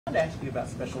I wanted to ask you about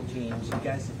special teams. You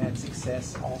guys have had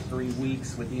success all 3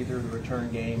 weeks with either the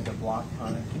return game, the block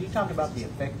punt. Can you talk about the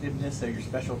effectiveness of your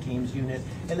special teams unit?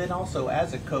 And then also,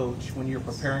 as a coach, when you're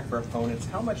preparing for opponents,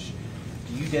 how much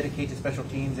do you dedicate to special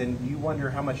teams? And you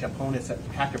wonder how much opponents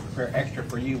have to prepare extra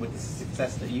for you with the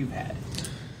success that you've had?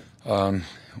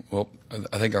 Well,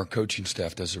 I think our coaching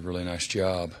staff does a really nice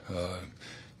job.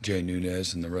 Jay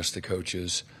Nunez and the rest of the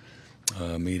coaches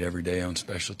meet every day on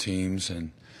special teams,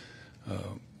 and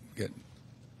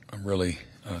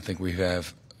I think we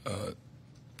have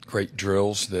great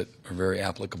drills that are very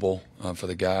applicable for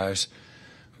the guys.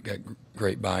 We've got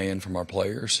great buy-in from our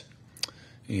players,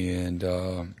 and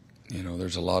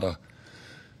there's a lot of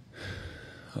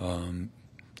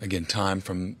again time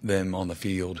from them on the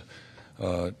field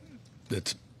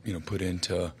that's put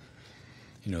into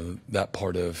that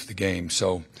part of the game.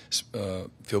 So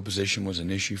field position was an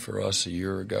issue for us a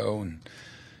year ago, and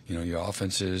your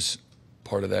offense is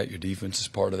part of that, your defense is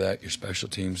part of that, your special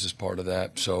teams is part of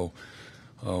that. So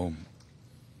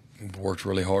we've worked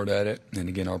really hard at it. And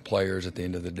again, our players at the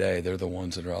end of the day, they're the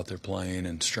ones that are out there playing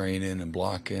and straining and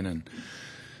blocking and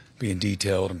being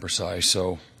detailed and precise.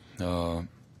 So I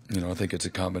think it's a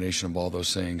combination of all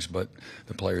those things, but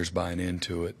the players buying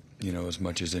into it as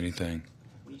much as anything.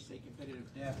 When you say competitive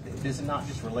depth, does it not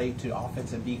just relate to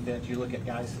offense and defense? You look at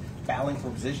guys battling for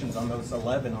positions on those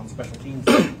 11 on special teams.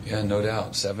 Yeah, no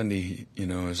doubt. 70,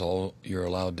 is all you're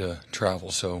allowed to travel.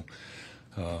 So,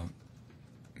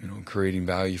 creating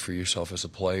value for yourself as a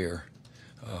player,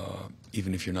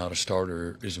 even if you're not a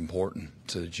starter, is important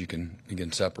so that you can,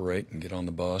 again, separate and get on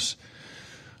the bus.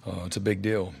 It's a big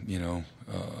deal,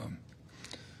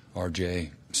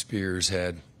 R.J. Spears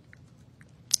had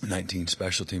 19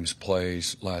 special teams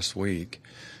plays last week.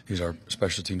 He's our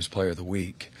special teams player of the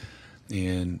week.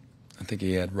 And I think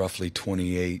he had roughly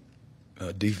 28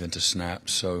 defensive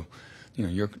snaps. So,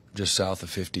 you're just south of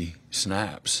 50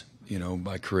 snaps,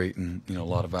 by creating, a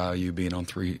lot of value, being on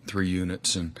three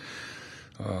units and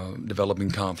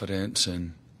developing confidence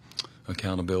and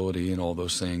accountability and all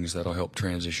those things that'll help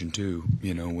transition too,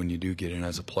 when you do get in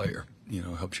as a player.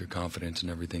 Helps your confidence in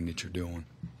everything that you're doing.